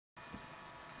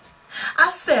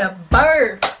said,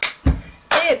 "Burr,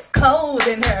 it's cold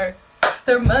in her.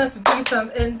 There must be some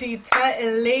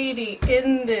NDTitanlady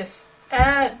in this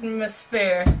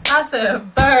atmosphere." I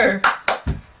said, "Burr, I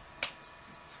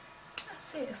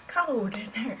said it's cold in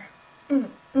her."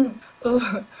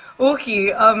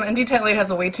 Okay, NDTitanlady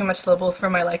has way too much syllables for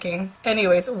my liking.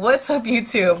 Anyways, what's up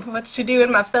YouTube? What you doing,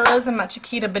 my fellas and my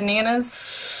Chiquita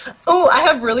bananas? Oh, I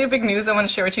have really big news I want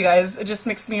to share with you guys. It just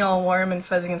makes me all warm and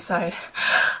fuzzy inside.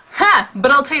 Ha!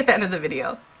 But I'll tell you at the end of the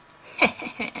video.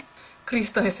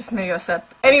 Cristo Jesus me dio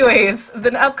sep. Anyways,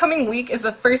 the upcoming week is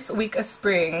the first week of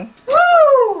spring.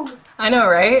 Woo! I know,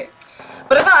 right?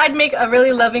 But I thought I'd make a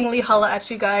really lovingly holla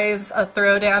at you guys, a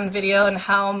throwdown video on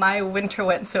how my winter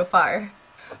went so far.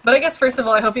 But I guess first of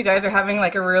all, I hope you guys are having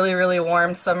like a really, really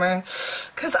warm summer.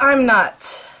 Cause I'm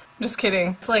not. Just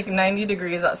kidding. It's like 90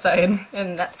 degrees outside,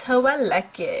 and that's how I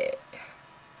like it.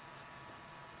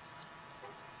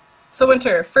 So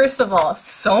winter, first of all,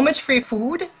 so much free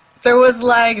food. There was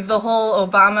like the whole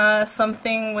Obama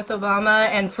something with Obama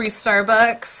and free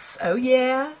Starbucks. Oh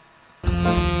yeah.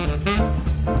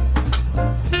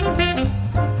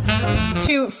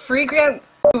 Two free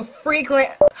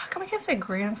how come I can't say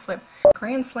Grand Slam?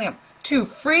 Grand Slam. 2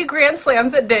 free Grand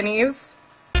Slams at Denny's.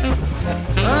 Free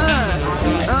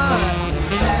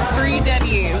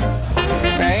Denny's.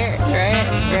 Right?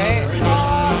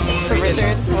 For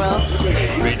Richard, well.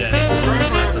 Free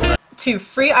Denny's. 2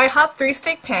 free IHOP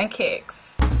 3-steak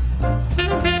pancakes.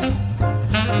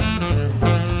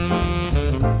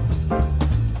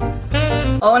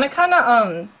 Oh, and I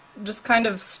just kind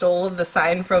of stole the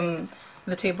sign from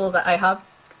the tables at IHOP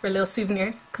for a little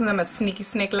souvenir, because I'm a sneaky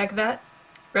snake like that.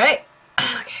 Right?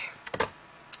 Okay.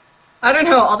 I don't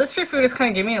know, all this free food is kind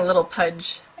of giving me a little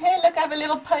pudge. Hey, look, I have a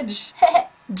little pudge.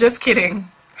 Just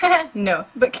kidding. No.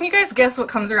 But can you guys guess what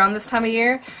comes around this time of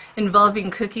year?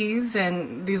 Involving cookies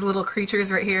and these little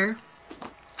creatures right here.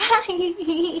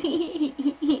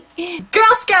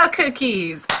 Girl Scout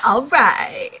cookies!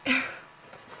 Alright.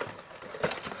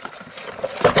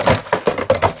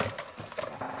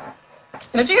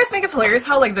 And don't you guys think it's hilarious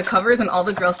how like the covers and all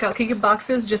the Girl Scout cookie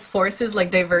boxes just forces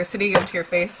like diversity into your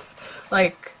face?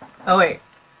 Like, oh wait,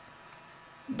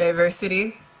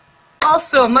 diversity.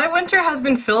 Also, my winter has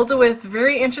been filled with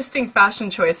very interesting fashion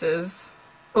choices.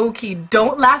 Okay,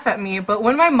 don't laugh at me, but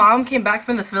when my mom came back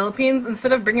from the Philippines,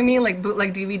 instead of bringing me like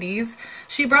bootleg DVDs,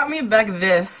 she brought me back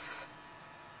this.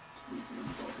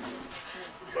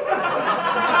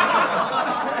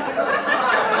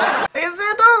 I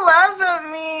said don't laugh at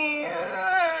me.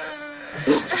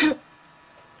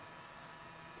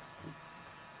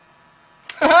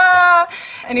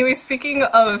 Anyway, speaking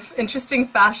of interesting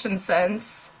fashion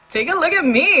sense, take a look at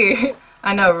me!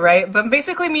 I know, right? But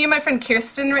basically me and my friend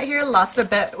Kirsten right here lost a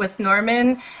bet with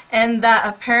Norman, and that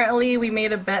apparently we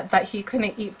made a bet that he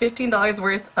couldn't eat $15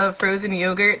 worth of frozen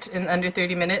yogurt in under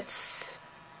 30 minutes.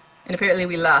 And apparently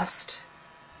we lost.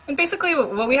 And basically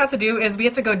what we had to do is we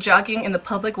had to go jogging in the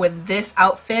public with this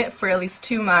outfit for at least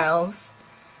 2 miles.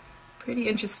 Pretty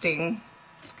interesting.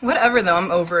 Whatever though,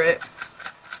 I'm over it.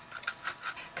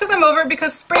 I'm over it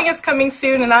because spring is coming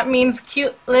soon, and that means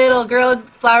cute little girl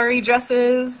flowery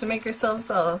dresses to make yourselves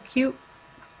all cute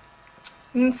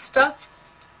and stuff.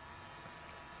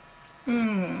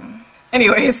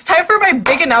 Anyways, time for my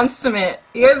big announcement.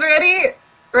 You guys ready?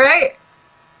 Right?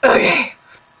 Okay.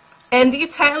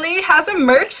 NDTitanlady has a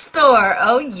merch store.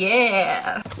 Oh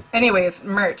yeah. Anyways,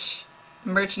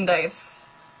 merchandise.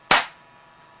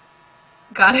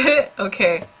 Got it?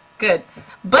 Okay. Good.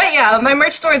 But yeah, my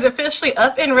merch store is officially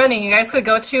up and running. You guys could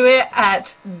go to it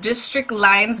at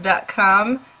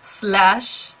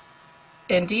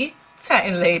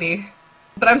districtlines.com/NDTitanlady.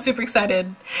 But I'm super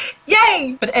excited.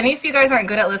 Yay! But any of you guys aren't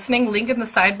good at listening, link in the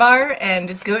sidebar and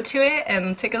just go to it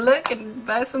and take a look and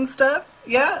buy some stuff.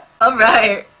 Yeah?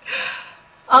 Alright.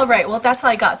 Alright, well that's all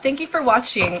I got. Thank you for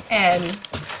watching, and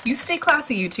you stay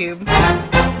classy, YouTube.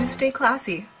 You stay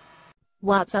classy.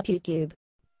 What's up, YouTube?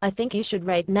 I think you should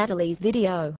rate Natalie's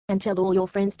video and tell all your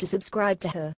friends to subscribe to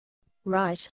her.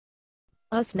 Right?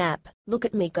 Oh snap, look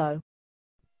at me go.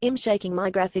 I'm shaking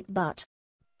my graphic butt.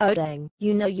 Oh dang,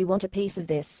 you know you want a piece of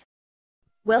this.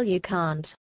 Well, you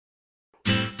can't.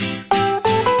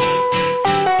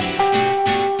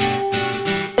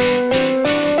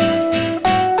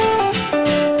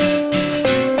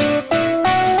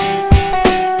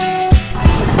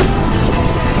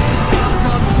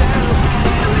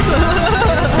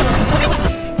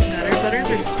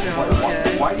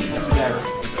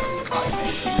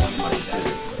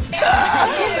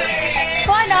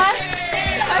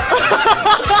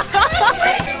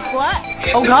 What?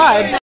 Oh God.